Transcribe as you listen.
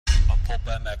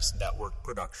Pulp MX Network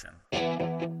production.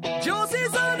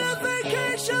 Josie's on a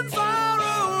vacation far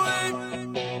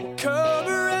away. Come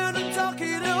around and talk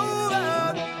it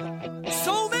over.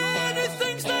 So many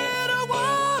things that I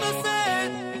want to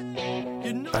say.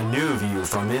 You know, A new view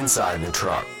from inside the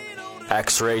truck.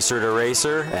 X-Racer to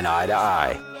racer and eye to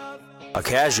eye. A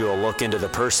casual look into the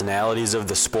personalities of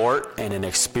the sport and an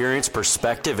experienced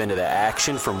perspective into the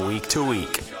action from week to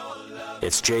week.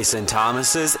 It's Jason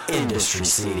Thomas's Industry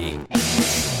Seating.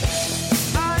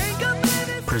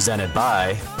 Presented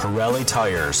by Pirelli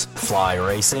Tires, Fly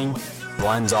Racing,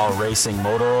 Blendzall Racing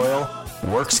Motor Oil,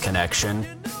 Works Connection,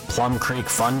 Plum Creek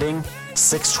Funding,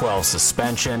 612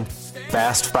 Suspension,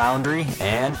 Fast Foundry,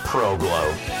 and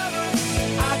ProGlow.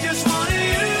 I just want to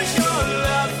use your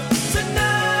love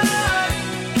tonight.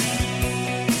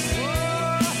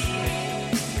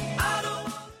 I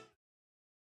don't...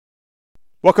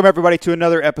 Welcome, everybody, to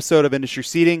another episode of Industry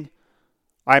Seating.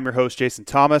 I'm your host, Jason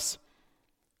Thomas.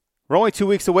 We're only 2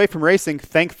 weeks away from racing,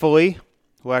 thankfully.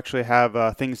 We'll actually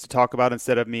have things to talk about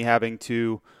instead of me having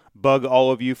to bug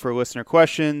all of you for listener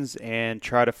questions and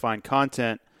try to find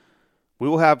content. We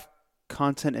will have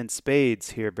content in spades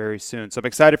here very soon. So I'm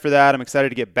excited for that. I'm excited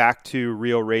to get back to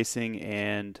real racing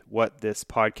and what this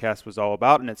podcast was all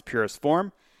about in its purest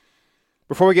form.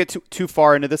 Before we get too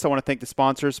far into this, I want to thank the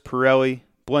sponsors, Pirelli,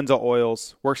 Blendzall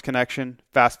Oils, Works Connection,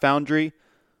 Fast Foundry,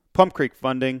 Plum Creek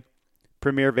Funding,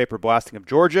 Premier Vapor Blasting of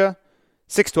Georgia,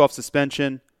 612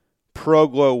 Suspension,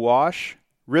 ProGlow Wash,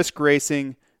 Risk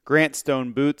Racing, Grant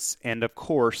Stone Boots, and of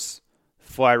course,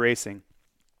 Fly Racing.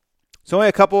 So only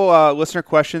a couple listener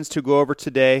questions to go over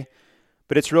today,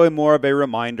 but it's really more of a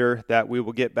reminder that we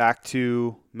will get back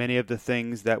to many of the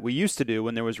things that we used to do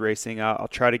when there was racing. I'll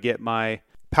try to get my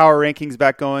power rankings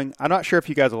back going. I'm not sure if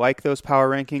you guys like those power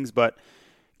rankings, but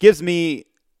gives me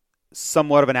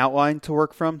somewhat of an outline to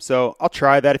work from. So I'll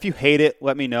try that. If you hate it,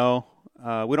 let me know.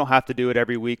 We don't have to do it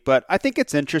every week, but I think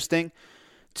it's interesting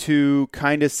to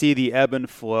kind of see the ebb and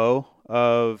flow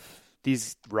of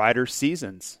these riders'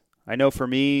 seasons. I know for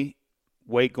me,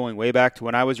 going way back to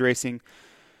when I was racing,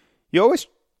 you always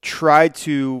try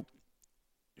to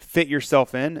fit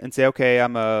yourself in and say, okay,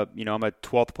 I'm a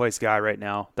 12th place guy right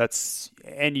now.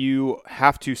 And you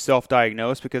have to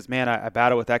self-diagnose because, man, I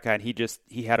battle with that guy and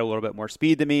he had a little bit more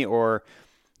speed than me, or,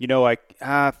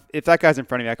 if that guy's in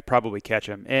front of me, I could probably catch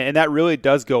him. And that really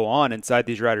does go on inside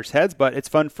these riders' heads, but it's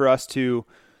fun for us to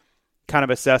kind of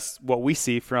assess what we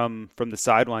see from the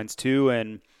sidelines too.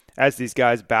 And as these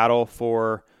guys battle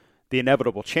for the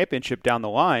inevitable championship down the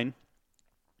line,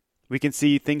 we can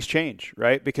see things change,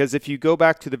 right? Because if you go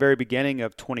back to the very beginning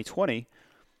of 2020,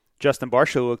 Justin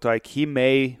Barcia looked like he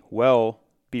may well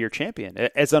be your champion.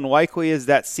 As unlikely as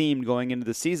that seemed going into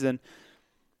the season,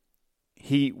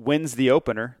 he wins the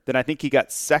opener. Then I think he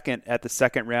got second at the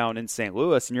second round in St.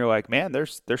 Louis, and you're like, man,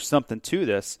 there's something to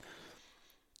this.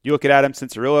 You look at Adam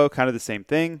Cianciarulo, kind of the same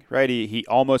thing, right? He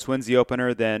almost wins the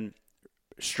opener, then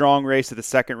strong race at the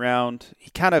second round.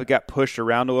 He kind of got pushed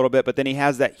around a little bit, but then he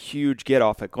has that huge get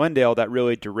off at Glendale that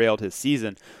really derailed his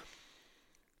season.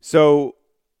 So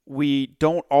we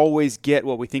don't always get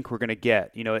what we think we're going to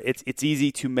get. It's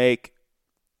easy to make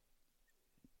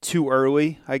too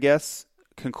early, I guess,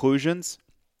 conclusions.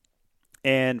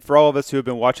 And for all of us who have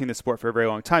been watching this sport for a very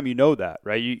long time, you know that,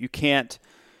 right? You can't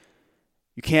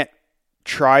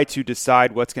try to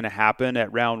decide what's going to happen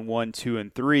at round 1, 2,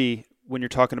 and 3 when you're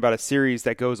talking about a series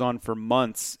that goes on for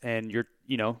months, and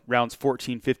rounds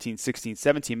 14, 15, 16,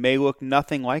 17 may look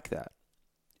nothing like that.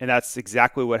 And that's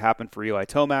exactly what happened for Eli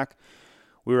Tomac.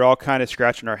 We were all kind of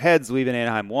scratching our heads leaving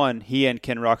Anaheim 1. He and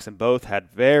Ken Roczen both had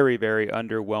very, very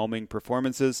underwhelming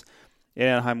performances in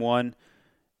Anaheim 1.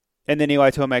 And then Eli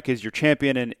Tomac is your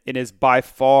champion and is by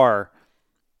far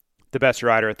the best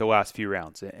rider at the last few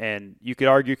rounds. And you could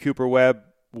argue Cooper Webb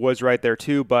was right there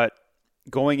too, but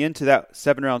going into that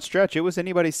 7-round stretch, it was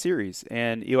anybody's series.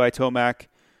 And Eli Tomac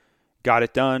got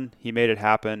it done. He made it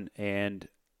happen and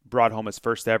brought home his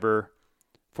first ever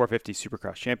 450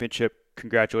 Supercross Championship.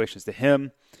 Congratulations to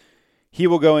him. He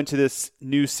will go into this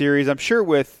new series, I'm sure,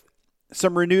 with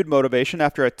some renewed motivation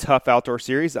after a tough outdoor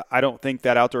series. I don't think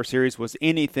that outdoor series was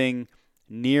anything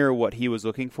near what he was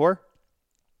looking for.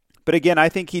 But again, I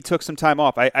think he took some time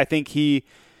off. I think he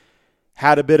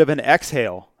had a bit of an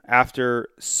exhale after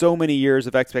so many years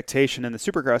of expectation in the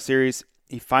Supercross series.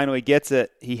 He finally gets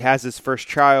it. He has his first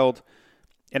child.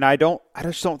 And I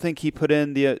just don't think he put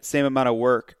in the same amount of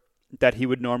work that he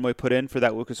would normally put in for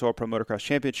that Lucas Oil Pro Motocross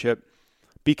Championship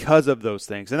because of those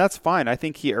things. And that's fine. I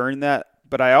think he earned that.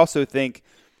 But I also think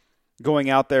going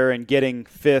out there and getting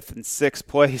 5th and 6th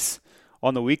place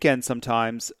on the weekend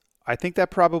sometimes, I think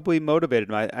that probably motivated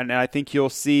him. And I think you'll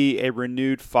see a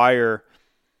renewed fire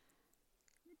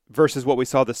versus what we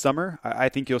saw this summer. I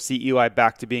think you'll see Eli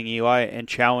back to being Eli and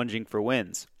challenging for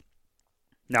wins.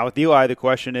 Now with Eli, the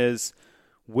question is,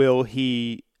 will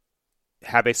he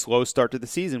have a slow start to the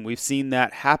season? We've seen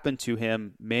that happen to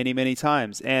him many, many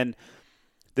times. And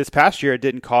this past year, it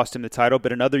didn't cost him the title,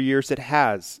 but in other years it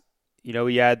has. You know,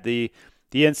 he had the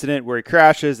incident where he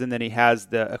crashes, and then he has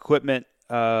the equipment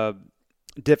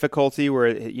difficulty where,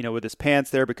 you know, with his pants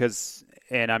there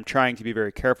and I'm trying to be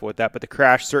very careful with that, but the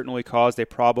crash certainly caused a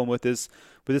problem with his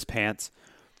pants.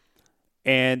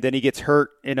 And then he gets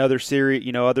hurt in other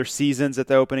seasons at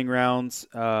the opening rounds.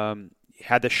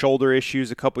 Had the shoulder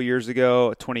issues a couple years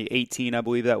ago, 2018, I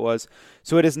believe that was.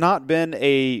 So it has not been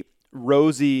a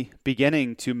rosy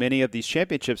beginning to many of these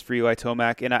championships for Eli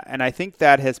Tomac, and I think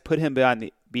that has put him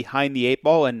behind the eight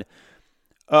ball and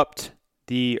upped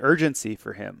the urgency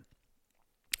for him.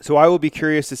 So I will be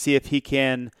curious to see if he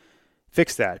can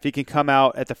fix that. If he can come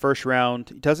out at the first round,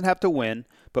 he doesn't have to win,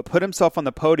 but put himself on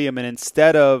the podium, and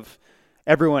instead of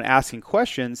everyone asking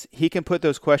questions, he can put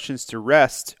those questions to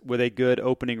rest with a good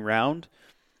opening round.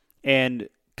 And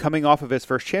coming off of his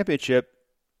first championship,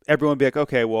 everyone will be like,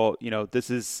 okay, well, you know,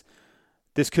 this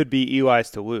could be Eli's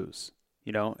to lose,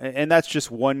 you know, and that's just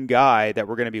one guy that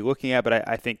we're going to be looking at. But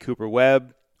I think Cooper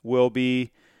Webb will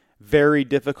be very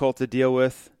difficult to deal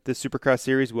with this Supercross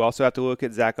series. We also have to look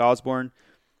at Zach Osborne.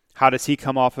 How does he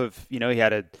come off of, you know, he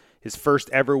had his first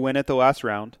ever win at the last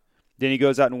round. Then he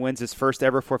goes out and wins his first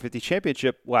ever 450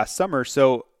 championship last summer.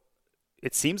 So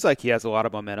it seems like he has a lot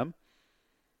of momentum.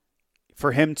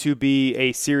 For him to be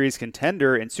a series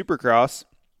contender in Supercross,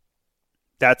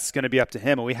 that's going to be up to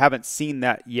him. And we haven't seen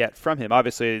that yet from him.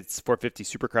 Obviously, it's 450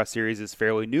 Supercross series is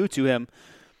fairly new to him.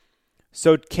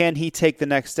 So can he take the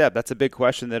next step? That's a big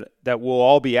question that we'll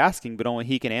all be asking, but only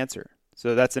he can answer.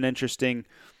 So that's another interesting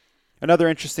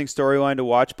storyline to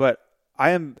watch. But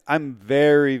I'm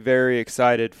very, very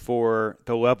excited for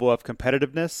the level of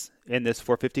competitiveness in this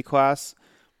 450 class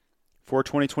for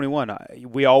 2021.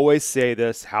 We always say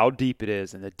this, how deep it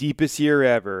is, and the deepest year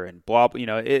ever, and blah, you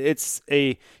know, it's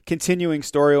a continuing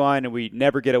storyline, and we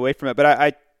never get away from it.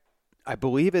 But I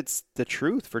believe it's the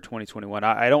truth for 2021.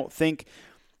 I don't think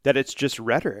that it's just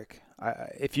rhetoric.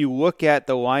 If you look at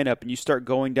the lineup and you start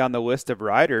going down the list of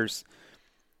riders,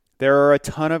 there are a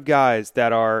ton of guys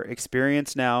that are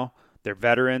experienced now. They're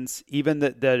veterans. Even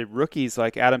the rookies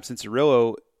like Adam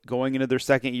Cianciarulo, going into their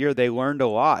second year, they learned a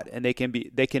lot, and they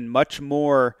can much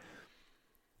more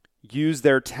use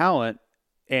their talent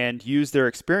and use their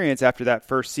experience after that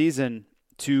first season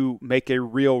to make a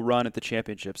real run at the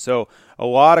championship. So a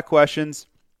lot of questions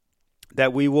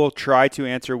that we will try to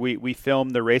answer. We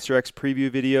filmed the RacerX preview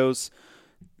videos.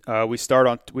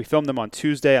 We filmed them on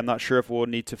Tuesday. I'm not sure if we'll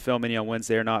need to film any on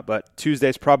Wednesday or not, but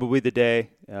Tuesday's probably the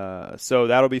day. So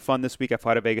that'll be fun this week. I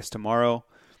fly to Vegas tomorrow.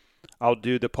 I'll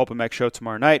do the Pulp MX show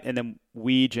tomorrow night, and then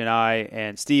Weege and I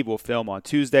and Steve will film on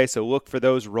Tuesday. So look for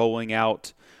those rolling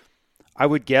out. I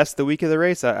would guess the week of the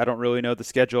race. I don't really know the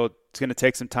schedule. It's going to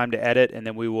take some time to edit, and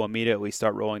then we will immediately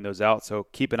start rolling those out. So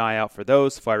keep an eye out for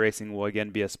those. Fly Racing will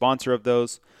again be a sponsor of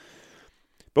those.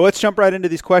 But let's jump right into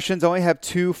these questions. I only have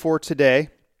two for today.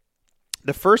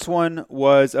 The first one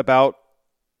was about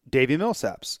Davey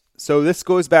Millsaps. So this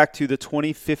goes back to the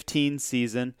 2015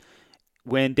 season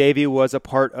when Davey was a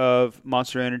part of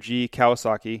Monster Energy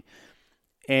Kawasaki.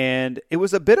 And it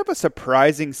was a bit of a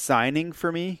surprising signing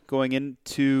for me going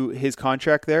into his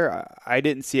contract there. I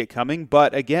didn't see it coming.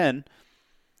 But again,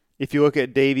 if you look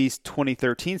at Davey's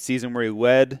 2013 season where he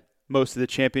led most of the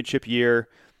championship year,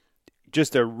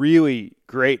 just a really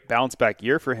great bounce back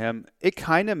year for him, it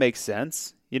kind of makes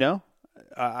sense, you know?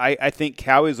 I think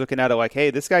Cowie's looking at it like,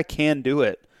 hey, this guy can do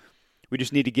it. We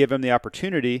just need to give him the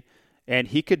opportunity, and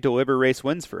he could deliver race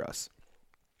wins for us.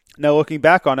 Now, looking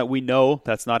back on it, we know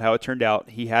that's not how it turned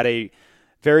out. He had a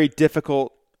very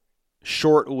difficult,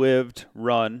 short-lived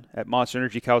run at Monster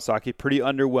Energy Kawasaki, pretty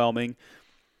underwhelming.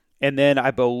 And then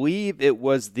I believe it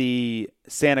was the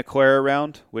Santa Clara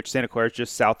round, which Santa Clara is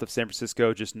just south of San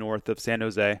Francisco, just north of San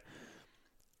Jose.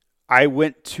 I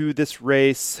went to this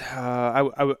race.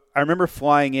 I remember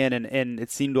flying in, and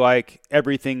it seemed like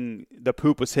everything, the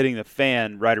poop was hitting the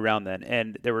fan right around then.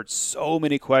 And there were so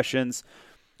many questions.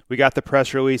 We got the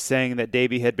press release saying that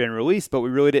Davey had been released, but we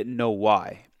really didn't know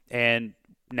why. And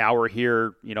now we're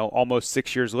here, you know, almost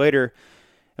 6 years later,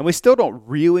 and we still don't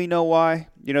really know why.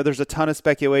 You know, there's a ton of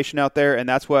speculation out there, and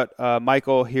that's what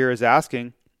Michael here is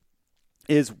asking,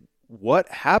 is what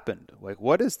happened? Like,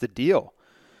 what is the deal?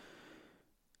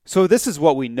 So this is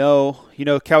what we know. You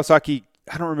know, Kawasaki,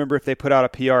 I don't remember if they put out a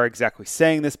PR exactly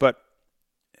saying this, but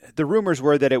the rumors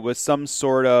were that it was some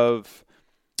sort of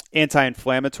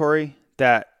anti-inflammatory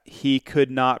that he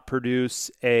could not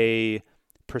produce a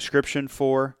prescription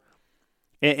for.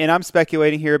 And I'm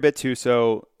speculating here a bit too,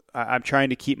 so I'm trying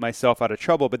to keep myself out of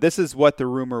trouble. But this is what the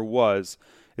rumor was,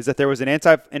 is that there was an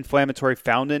anti-inflammatory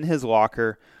found in his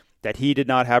locker that he did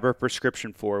not have a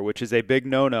prescription for, which is a big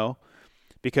no-no,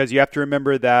 because you have to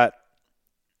remember that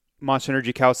Monster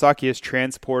Energy Kawasaki is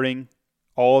transporting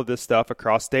all of this stuff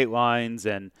across state lines,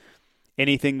 and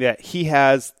anything that he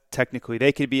has, technically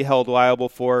they could be held liable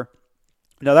for.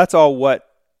 Now, that's all what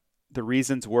the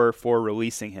reasons were for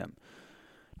releasing him.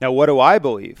 Now, what do I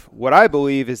believe? What I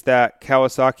believe is that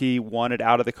Kawasaki wanted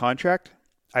out of the contract.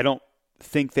 I don't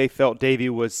think they felt Davey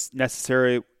was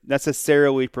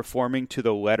necessarily performing to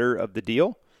the letter of the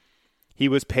deal. He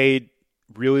was paid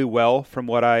really well from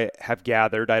what I have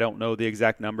gathered. I don't know the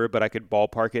exact number, but I could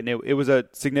ballpark it. And it was a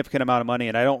significant amount of money,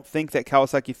 and I don't think that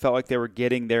Kawasaki felt like they were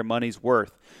getting their money's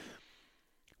worth.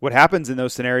 What happens in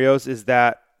those scenarios is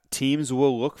that teams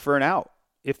will look for an out.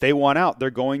 If they want out, they're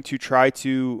going to try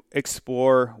to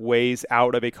explore ways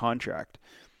out of a contract.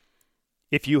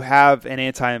 If you have an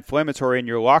anti-inflammatory in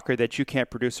your locker that you can't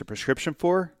produce a prescription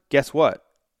for, guess what?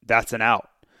 That's an out.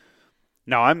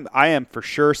 Now, I am for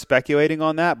sure speculating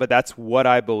on that, but that's what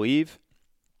I believe.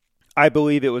 I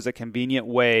believe it was a convenient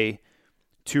way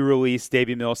to release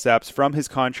Davey Millsaps from his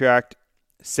contract,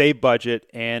 save budget,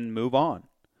 and move on.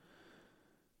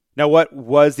 Now, what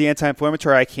was the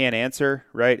anti-inflammatory? I can't answer,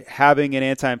 right? Having an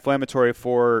anti-inflammatory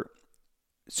for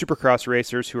Supercross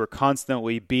racers who are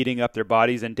constantly beating up their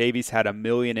bodies, and Davey's had 1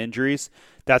 million injuries,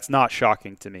 that's not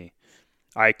shocking to me.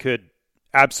 I could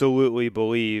absolutely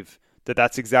believe that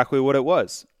that's exactly what it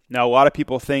was. Now, a lot of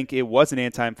people think it wasn't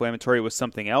anti-inflammatory, it was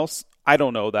something else. I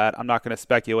don't know that. I'm not going to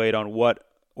speculate on what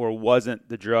or wasn't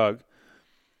the drug.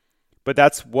 But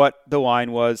that's what the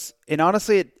line was. And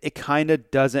honestly, it kind of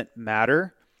doesn't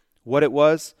matter what it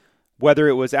was, whether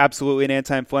it was absolutely an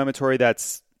anti-inflammatory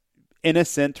that's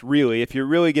innocent, really. If you're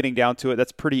really getting down to it,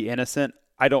 that's pretty innocent.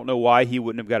 I don't know why he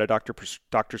wouldn't have got a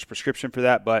doctor's prescription for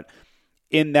that, but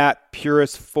in that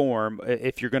purest form,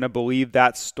 if you're going to believe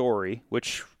that story,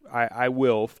 which I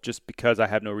will just because I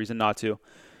have no reason not to,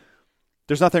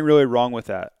 there's nothing really wrong with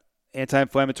that.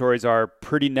 Anti-inflammatories are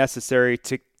pretty necessary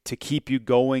to keep you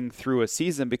going through a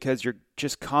season because you're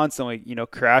just constantly,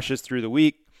 crashes through the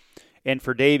week. And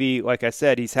for Davey, like I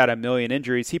said, he's had 1 million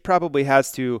injuries. He probably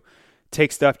has to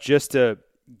take stuff just to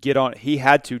get on. He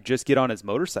had to just get on his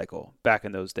motorcycle back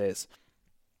in those days.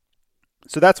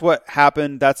 So that's what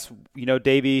happened. That's,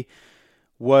 Davey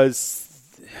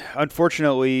was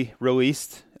unfortunately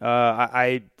released.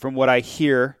 From what I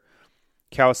hear,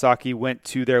 Kawasaki went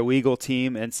to their legal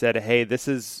team and said, hey, this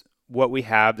is what we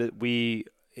have.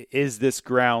 Is this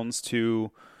grounds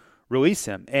to release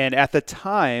him? And at the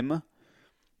time,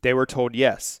 they were told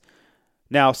yes.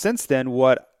 Now, since then,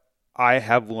 what I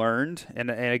have learned, and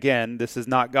again, this is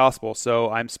not gospel, so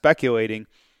I'm speculating,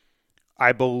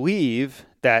 I believe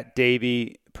that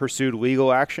Davey pursued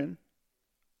legal action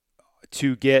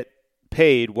to get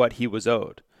paid what he was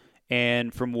owed.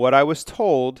 And from what I was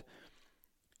told,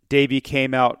 Davey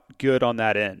came out good on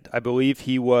that end. I believe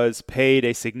he was paid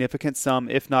a significant sum,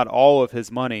 if not all of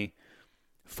his money,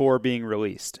 for being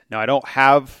released. Now, I don't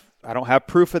have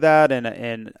proof of that,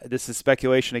 and this is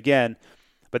speculation again,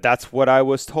 but that's what I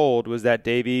was told, was that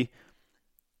Davey,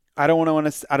 I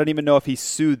don't even know if he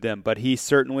sued them, but he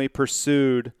certainly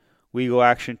pursued legal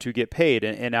action to get paid.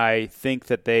 And I think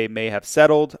that they may have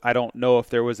settled. I don't know if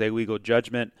there was a legal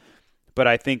judgment, but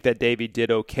I think that Davey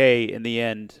did okay in the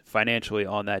end financially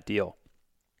on that deal.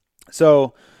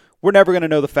 So we're never going to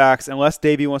know the facts unless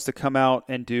Davey wants to come out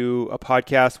and do a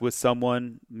podcast with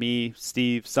someone, me,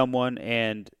 Steve, someone,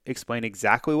 and explain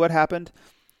exactly what happened.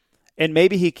 And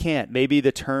maybe he can't. Maybe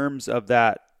the terms of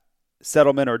that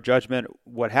settlement or judgment,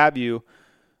 what have you,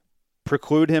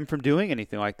 preclude him from doing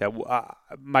anything like that.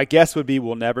 My guess would be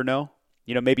we'll never know.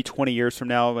 Maybe 20 years from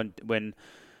now when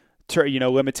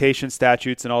limitation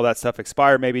statutes and all that stuff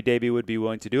expire, maybe Davey would be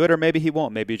willing to do it, or maybe he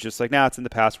won't. Maybe it's just like, it's in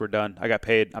the past, we're done. I got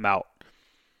paid, I'm out.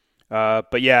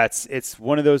 But yeah, it's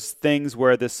one of those things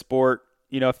where this sport,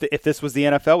 if this was the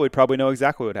NFL, we'd probably know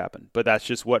exactly what happened. But that's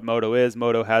just what Moto is.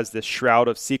 Moto has this shroud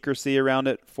of secrecy around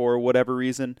it for whatever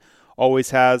reason.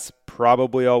 Always has,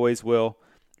 probably always will,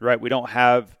 right? We don't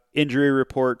have injury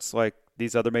reports like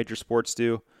these other major sports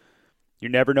do. You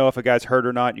never know if a guy's hurt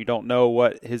or not. You don't know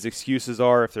what his excuses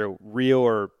are, if they're real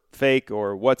or fake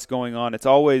or what's going on. It's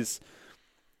always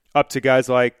up to guys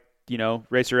like,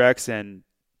 Racer X and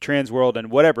Transworld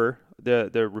and whatever,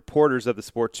 the reporters of the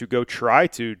sport, to go try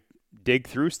to dig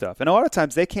through stuff. And a lot of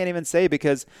times they can't even say,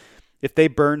 because if they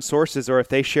burn sources or if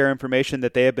they share information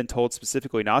that they have been told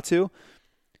specifically not to,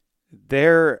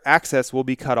 their access will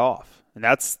be cut off. And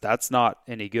that's not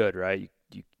any good, right?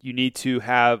 You need to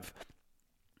have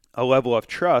a level of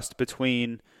trust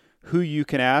between who you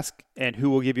can ask and who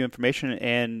will give you information,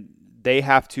 and they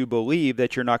have to believe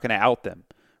that you're not going to out them,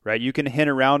 right? You can hint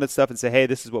around at stuff and say, hey,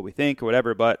 this is what we think or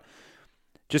whatever, but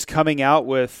just coming out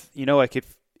with, like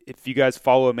if you guys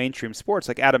follow mainstream sports,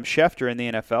 like Adam Schefter in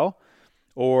the NFL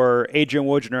or Adrian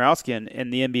Wojnarowski in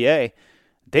the NBA,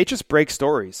 they just break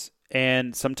stories.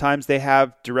 And sometimes they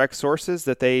have direct sources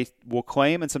that they will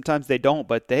claim, and sometimes they don't,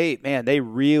 but they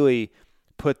really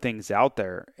put things out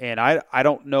there. And I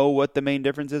don't know what the main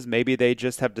difference is. Maybe they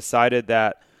just have decided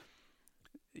that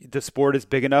the sport is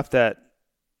big enough that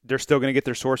they're still going to get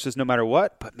their sources no matter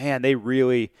what. But man, they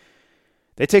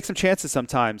take some chances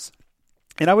sometimes.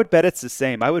 And I would bet it's the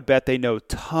same. I would bet they know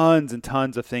tons and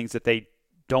tons of things that they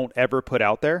don't ever put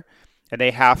out there, and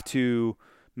they have to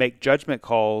make judgment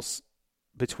calls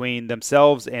between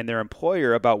themselves and their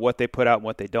employer about what they put out and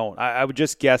what they don't. I would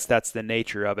just guess that's the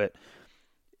nature of it.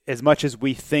 As much as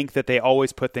we think that they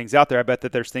always put things out there, I bet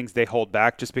that there's things they hold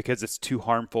back just because it's too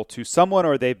harmful to someone,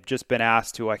 or they've just been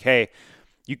asked to, like, hey,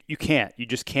 you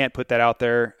just can't put that out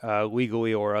there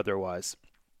legally or otherwise.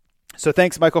 So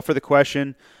thanks, Michael, for the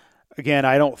question. Again,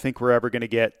 I don't think we're ever going to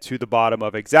get to the bottom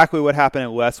of exactly what happened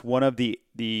unless one of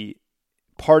the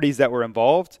parties that were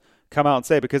involved come out and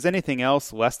say, because anything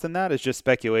else less than that is just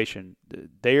speculation.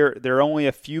 There are only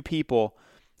a few people.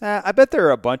 I bet there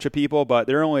are a bunch of people, but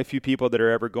there are only a few people that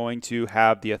are ever going to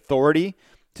have the authority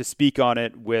to speak on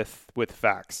it with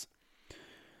facts.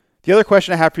 The other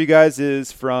question I have for you guys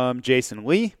is from Jason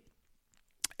Lee.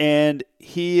 And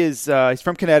he's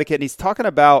from Connecticut, and he's talking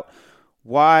about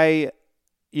why,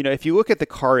 if you look at the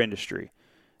car industry,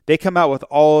 they come out with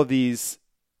all of these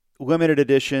limited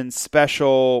edition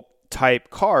special type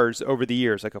cars over the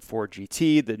years, like a Ford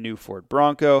GT, the new Ford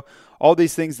Bronco, all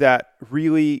these things that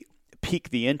really pique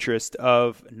the interest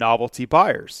of novelty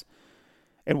buyers.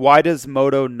 And why does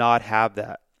Moto not have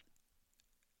that?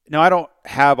 Now, I don't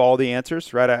have all the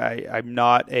answers, right? I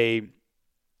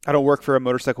don't work for a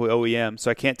motorcycle OEM,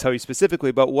 so I can't tell you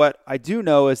specifically, but what I do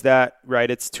know is that, right,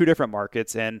 it's two different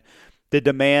markets, and the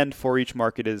demand for each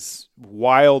market is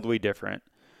wildly different.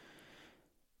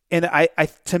 And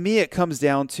to me, it comes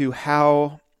down to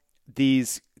how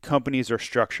these companies are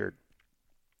structured.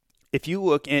 If you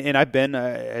look, and I've been,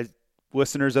 as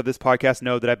listeners of this podcast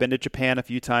know that I've been to Japan a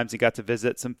few times and got to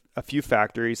visit a few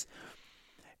factories.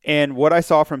 And what I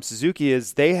saw from Suzuki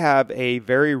is they have a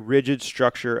very rigid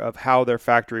structure of how their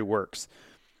factory works.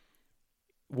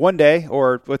 One day,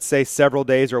 or let's say several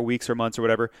days or weeks or months or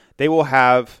whatever, they will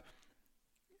have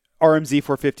RMZ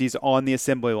 450s on the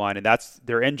assembly line, and that's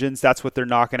their engines. That's what they're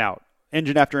knocking out.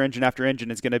 Engine after engine after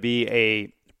engine is going to be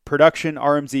a production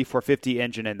RMZ 450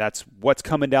 engine, and that's what's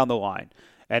coming down the line.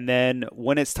 And then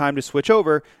when it's time to switch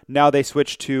over, now they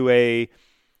switch to a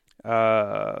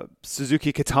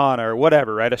Suzuki Katana or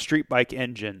whatever, right? A street bike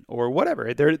engine or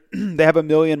whatever. They have a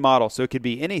million models, so it could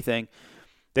be anything.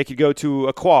 They could go to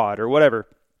a quad or whatever.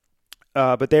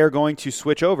 But they are going to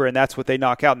switch over, and that's what they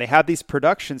knock out. And they have these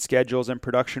production schedules and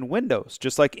production windows,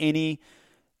 just like any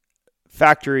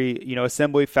factory,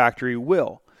 assembly factory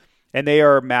will. And they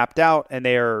are mapped out, and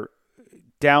they are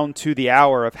down to the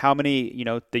hour of how many,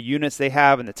 the units they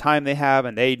have and the time they have,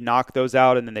 and they knock those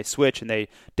out, and then they switch, and they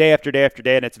day after day after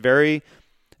day, and it's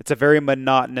a very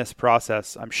monotonous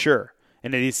process, I'm sure.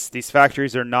 And these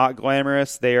factories are not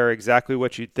glamorous. They are exactly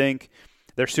what you'd think.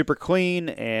 They're super clean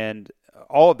and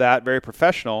all of that, very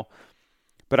professional.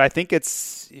 But I think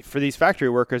it's, for these factory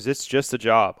workers, it's just a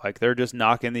job. Like, they're just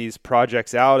knocking these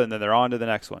projects out, and then they're on to the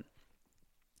next one.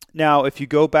 Now, if you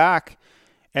go back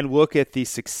and look at the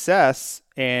success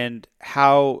and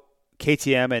how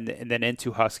KTM and then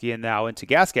into Husky and now into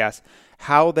GasGas,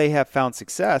 how they have found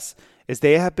success is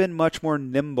they have been much more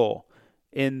nimble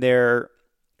in their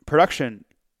production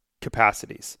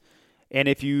capacities. And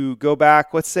if you go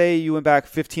back, let's say you went back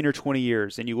 15 or 20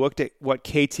 years and you looked at what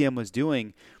KTM was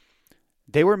doing,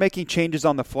 they were making changes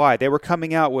on the fly. They were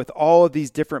coming out with all of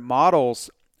these different models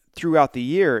throughout the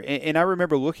year. And I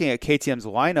remember looking at KTM's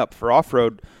lineup for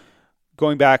off-road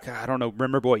going back, I don't know,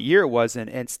 remember what year it was,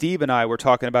 and Steve and I were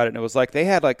talking about it, and it was like they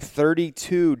had like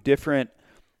 32 different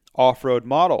off-road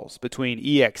models between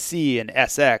EXC and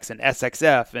SX and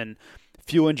SXF and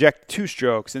fuel inject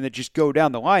two-strokes, and then just go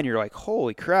down the line. You're like,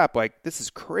 holy crap, like this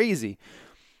is crazy.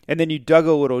 And then you dug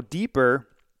a little deeper,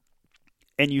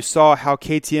 and you saw how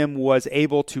KTM was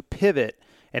able to pivot,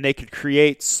 and they could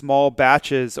create small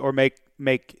batches or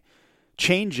make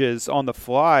changes on the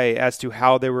fly as to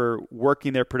how they were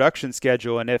working their production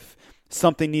schedule. And if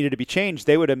something needed to be changed,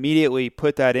 they would immediately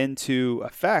put that into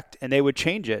effect and they would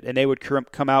change it. And they would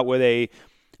come out with a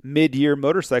mid-year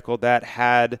motorcycle that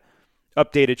had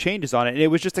updated changes on it. And it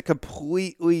was just a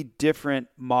completely different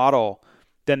model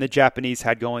than the Japanese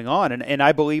had going on. And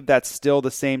I believe that's still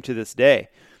the same to this day.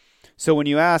 So when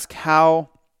you ask how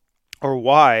or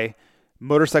why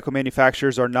motorcycle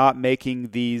manufacturers are not making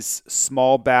these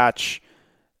small batch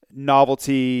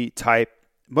novelty type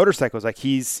motorcycles, like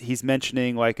he's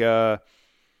mentioning like a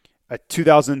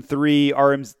 2003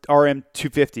 RM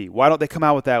 250. Why don't they come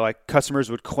out with that? Like customers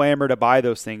would clamor to buy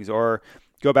those things. Or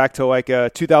go back to like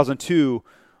a 2002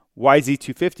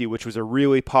 YZ250, which was a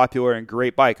really popular and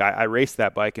great bike. I raced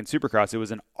that bike in Supercross. It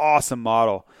was an awesome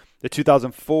model. The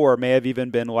 2004 may have even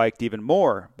been liked even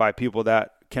more by people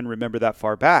that can remember that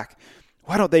far back.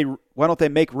 Why don't they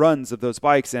make runs of those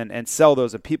bikes and sell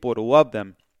those, and people would love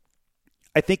them?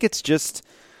 I think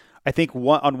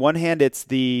on one hand, it's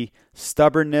the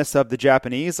stubbornness of the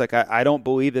Japanese. Like I don't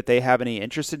believe that they have any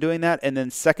interest in doing that. And then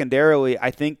secondarily,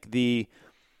 I think the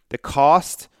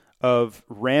cost of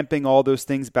ramping all those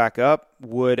things back up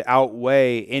would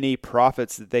outweigh any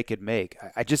profits that they could make.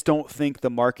 I just don't think the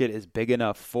market is big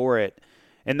enough for it.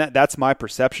 And that's my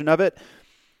perception of it.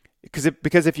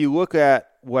 Because if you look at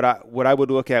what I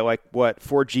would look at, like what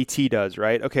Ford GT does,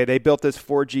 right? Okay, they built this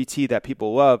Ford GT that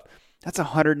people love. That's a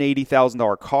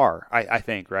 $180,000 car, I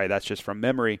think, right? That's just from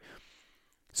memory.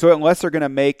 So unless they're going to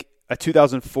make a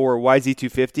 2004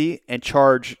 YZ250 and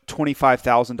charge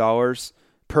 $25,000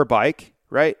 per bike,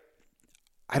 right?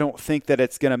 I don't think that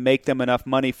it's going to make them enough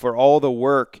money for all the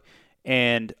work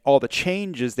and all the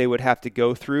changes they would have to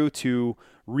go through to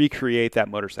recreate that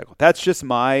motorcycle. That's just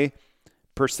my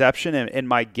perception and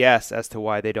my guess as to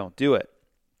why they don't do it.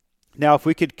 Now, if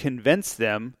we could convince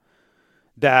them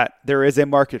that there is a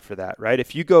market for that, right?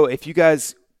 If you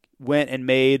guys went and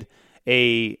made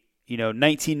a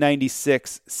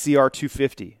 1996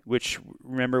 CR250, which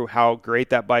remember how great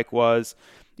that bike was.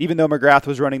 Even though McGrath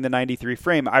was running the 93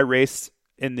 frame, I raced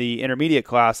in the intermediate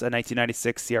class a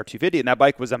 1996 CR250, and that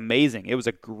bike was amazing. It was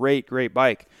a great, great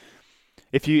bike.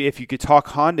 If you could talk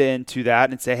Honda into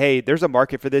that and say, hey, there's a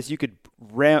market for this, you could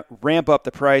ramp up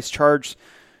the price, charge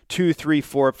 2, 3,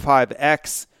 4,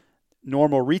 5x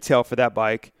normal retail for that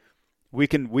bike, we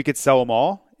could sell them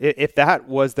all. If that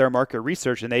was their market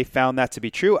research and they found that to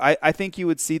be true, I think you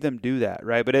would see them do that,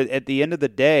 right? But at the end of the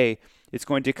day, it's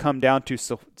going to come down to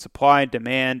supply and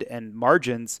demand and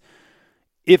margins.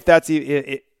 If that's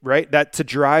it, right, that to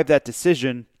drive that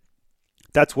decision,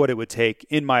 that's what it would take,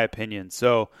 in my opinion.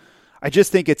 So I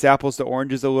just think it's apples to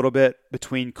oranges a little bit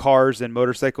between cars and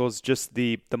motorcycles, just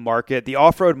the market. The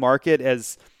off-road market,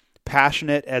 as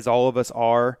passionate as all of us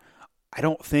are, I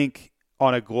don't think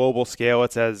on a global scale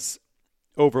it's as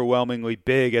overwhelmingly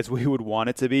big as we would want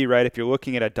it to be, right? If you're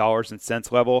looking at a dollars and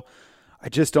cents level, I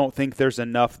just don't think there's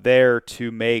enough there to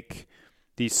make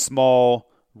these small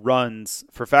runs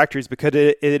for factories, because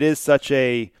it is such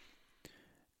a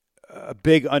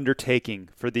big undertaking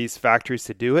for these factories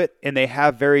to do it. And they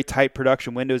have very tight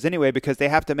production windows anyway, because they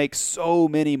have to make so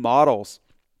many models.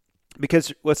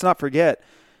 Because let's not forget,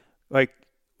 like,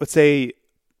 let's say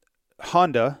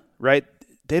Honda, right?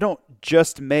 They don't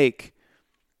just make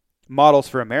models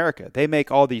for America. They make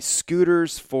all these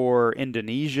scooters for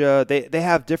Indonesia. They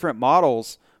have different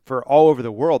models for all over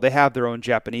the world. They have their own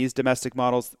Japanese domestic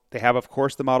models. They have, of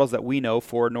course, the models that we know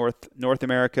for North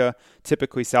America,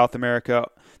 typically South America.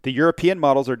 The European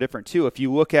models are different too. If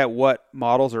you look at what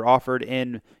models are offered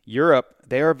in Europe,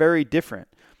 they are very different.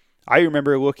 I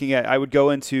remember I would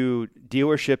go into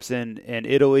dealerships in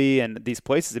Italy and these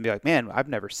places and be like, man, I've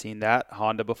never seen that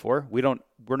Honda before.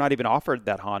 We're not even offered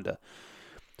that Honda.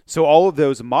 So all of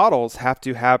those models have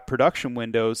to have production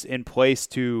windows in place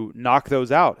to knock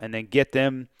those out and then get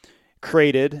them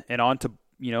crated and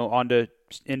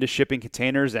into shipping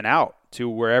containers and out to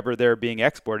wherever they're being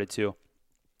exported to.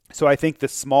 So I think the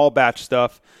small batch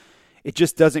stuff, it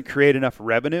just doesn't create enough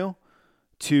revenue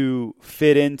to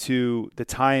fit into the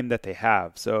time that they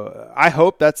have. So I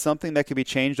hope that's something that could be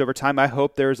changed over time. I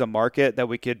hope there's a market that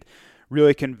we could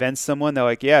really convince someone that,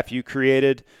 like, yeah, if you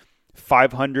created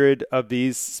 500 of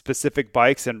these specific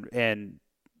bikes and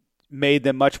made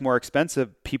them much more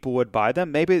expensive, people would buy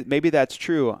them. Maybe that's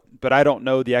true, but I don't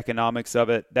know the economics of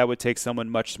it. That would take someone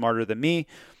much smarter than me.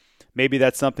 Maybe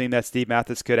that's something that Steve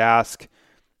Matthes could ask.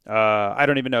 I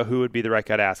don't even know who would be the right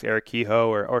guy to ask, Eric Kehoe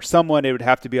or someone. It would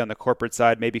have to be on the corporate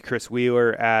side, maybe Chris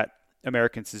Wheeler at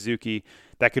American Suzuki,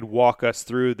 that could walk us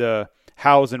through the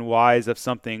hows and whys of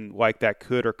something like that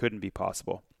could or couldn't be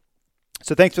possible.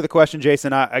 So thanks for the question,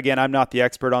 Jason. Again, I'm not the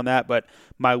expert on that, but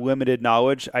my limited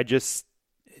knowledge,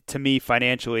 to me,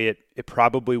 financially, it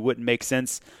probably wouldn't make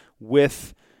sense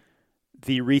with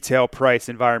the retail price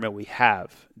environment we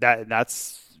have.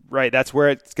 That's right. That's where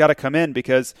it's got to come in,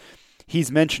 because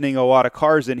he's mentioning a lot of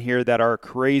cars in here that are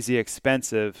crazy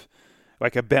expensive,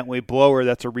 like a Bentley blower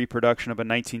that's a reproduction of a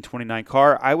 1929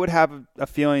 car. I would have a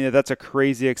feeling that that's a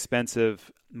crazy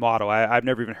expensive model. I've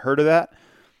never even heard of that,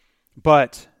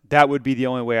 but that would be the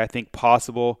only way I think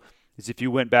possible, is if you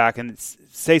went back and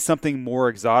say something more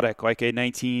exotic, like a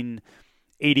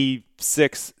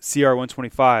 1986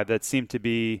 CR125 that seemed to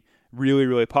be really,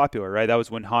 really popular, right? That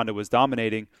was when Honda was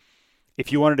dominating.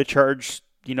 If you wanted to charge,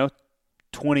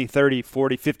 20, 30,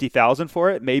 40, 50,000 for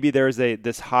it, maybe there's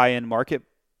this high-end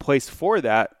marketplace for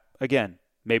that. Again,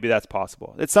 maybe that's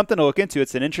possible. It's something to look into.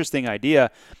 It's an interesting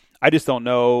idea. I just don't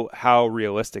know how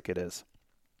realistic it is.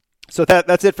 So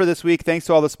that's it for this week. Thanks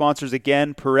to all the sponsors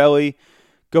again. Pirelli,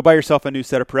 go buy yourself a new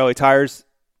set of Pirelli tires.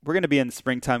 We're going to be in the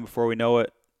springtime before we know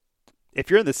it. If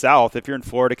you're in the South, if you're in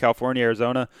Florida, California,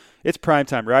 Arizona, it's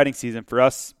primetime riding season for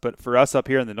us. But for us up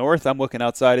here in the North, I'm looking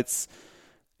outside. It's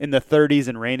in the 30s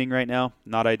and raining right now.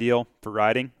 Not ideal for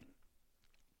riding.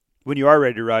 When you are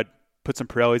ready to ride, put some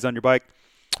Pirellis on your bike.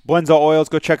 Blendzall Oils,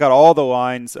 go check out all the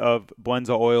lines of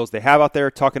Blendzall Oils they have out there.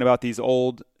 Talking about these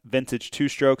old vintage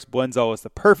two-strokes, Blendzall is the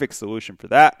perfect solution for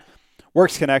that.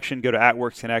 Works Connection, go to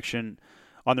 @WorksConnection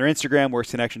on their Instagram,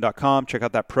 worksconnection.com. Check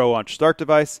out that Pro Launch Start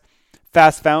device.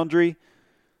 Fast Foundry,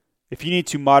 if you need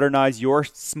to modernize your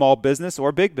small business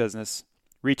or big business,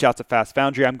 reach out to Fast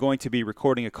Foundry. I'm going to be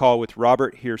recording a call with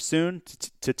Robert here soon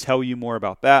to tell you more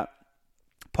about that.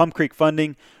 Plum Creek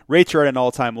Funding, rates are at an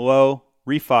all-time low.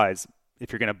 Refis,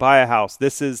 if you're going to buy a house,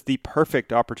 this is the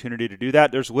perfect opportunity to do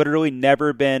that. There's literally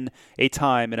never been a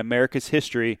time in America's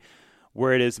history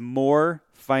where it is more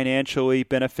financially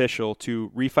beneficial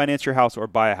to refinance your house or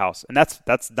buy a house. And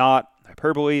that's not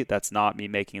hyperbole. That's not me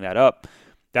making that up.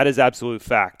 That is absolute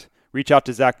fact. Reach out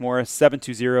to Zach Morris,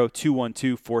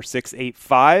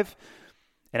 720-212-4685.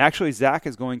 And actually, Zach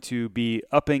is going to be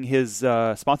upping his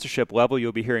sponsorship level.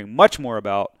 You'll be hearing much more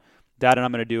about that, and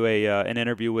I'm going to do an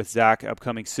interview with Zach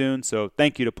upcoming soon. So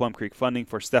thank you to Plum Creek Funding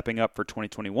for stepping up for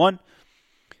 2021.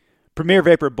 Premier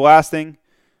Vapor Blasting.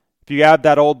 If you have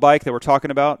that old bike that we're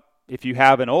talking about, if you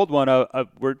have an old one,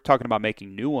 we're talking about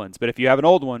making new ones. But if you have an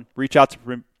old one, reach out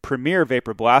to Premier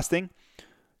Vapor Blasting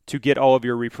to get all of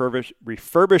your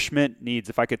refurbishment needs.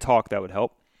 If I could talk, that would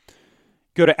help.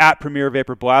 Go to @Premier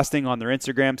Vapor Blasting on their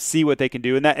Instagram. See what they can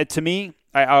do. And that, to me,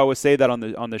 I always say that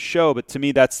on the show, but to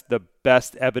me, that's the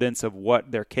best evidence of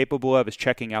what they're capable of, is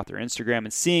checking out their Instagram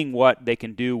and seeing what they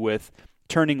can do with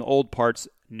turning old parts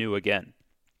new again.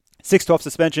 612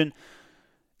 Suspension.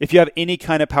 If you have any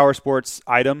kind of power sports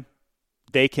item,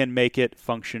 they can make it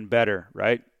function better,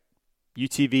 right?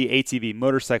 UTV, ATV,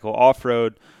 motorcycle,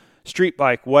 off-road, street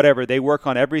bike, whatever. They work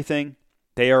on everything.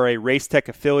 They are a Race Tech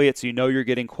affiliate, so you know you're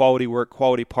getting quality work,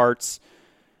 quality parts.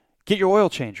 Get your oil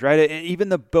changed, right? Even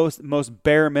the most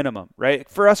bare minimum, right?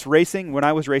 For us racing, when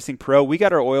I was racing pro, we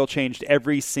got our oil changed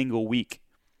every single week.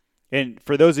 And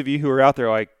for those of you who are out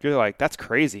there, you're like, that's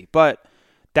crazy. But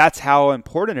that's how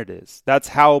important it is. That's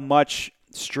how much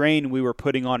strain we were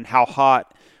putting on, how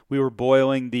hot we were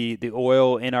boiling the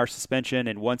oil in our suspension.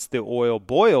 And once the oil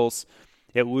boils,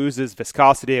 it loses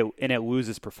viscosity and it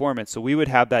loses performance. So we would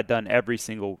have that done every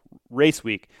single race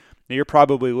week. Now you're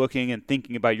probably looking and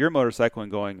thinking about your motorcycle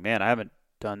and going, man, I haven't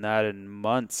done that in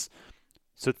months.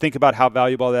 So think about how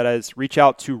valuable that is. Reach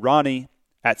out to Ronnie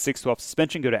at 612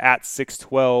 Suspension. Go to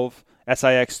 @612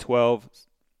 SIX12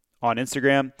 on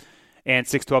Instagram and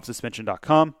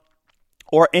 612suspension.com.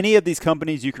 Or any of these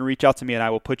companies, you can reach out to me and I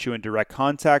will put you in direct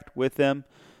contact with them.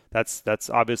 That's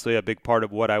obviously a big part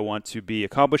of what I want to be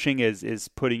accomplishing is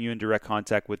putting you in direct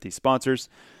contact with these sponsors.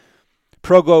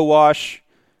 ProGlow Wash.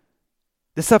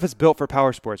 This stuff is built for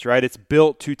power sports, right? It's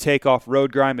built to take off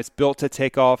road grime. It's built to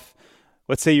take off,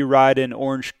 let's say you ride in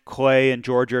orange clay in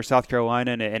Georgia or South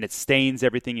Carolina and it stains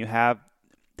everything you have.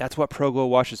 That's what ProGlow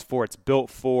Wash is for. It's built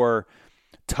for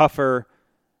tougher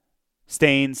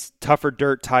stains, tougher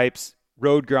dirt types,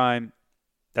 road grime.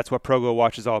 That's what ProGlow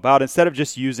Wash is all about. Instead of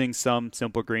just using some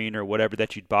Simple Green or whatever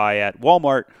that you'd buy at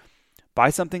Walmart, buy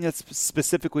something that's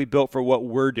specifically built for what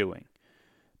we're doing.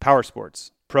 Power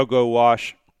sports, ProGlow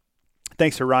Wash.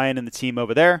 Thanks to Ryan and the team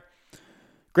over there.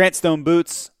 Grant Stone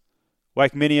Boots.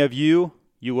 Like many of you,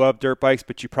 you love dirt bikes,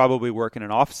 but you probably work in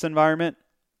an office environment.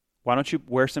 Why don't you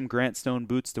wear some Grant Stone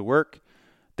boots to work?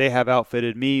 They have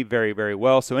outfitted me very, very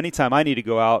well. So anytime I need to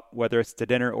go out, whether it's to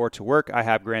dinner or to work, I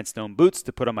have Grant Stone boots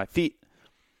to put on my feet.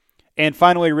 And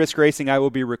finally, Risk Racing. I will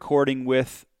be recording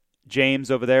with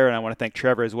James over there, and I want to thank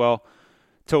Trevor as well,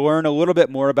 to learn a little bit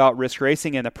more about Risk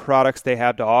Racing and the products they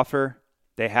have to offer.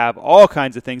 They have all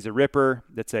kinds of things. The Ripper,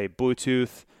 that's a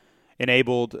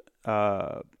Bluetooth-enabled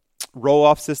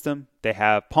roll-off system. They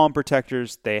have palm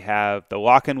protectors. They have the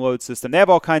lock-and-load system. They have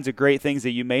all kinds of great things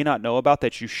that you may not know about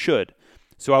that you should.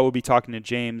 So I will be talking to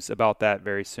James about that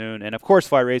very soon. And, of course,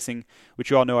 Fly Racing, which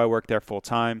you all know I work there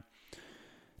full-time.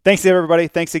 Thanks to everybody.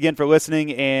 Thanks again for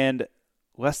listening. And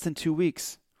less than 2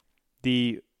 weeks.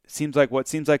 What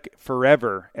seems like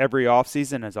forever every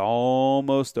offseason is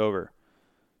almost over.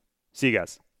 See you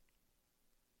guys.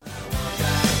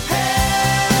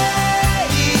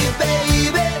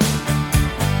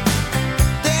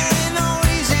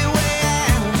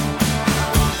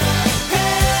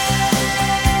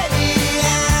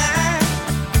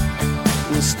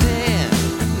 Still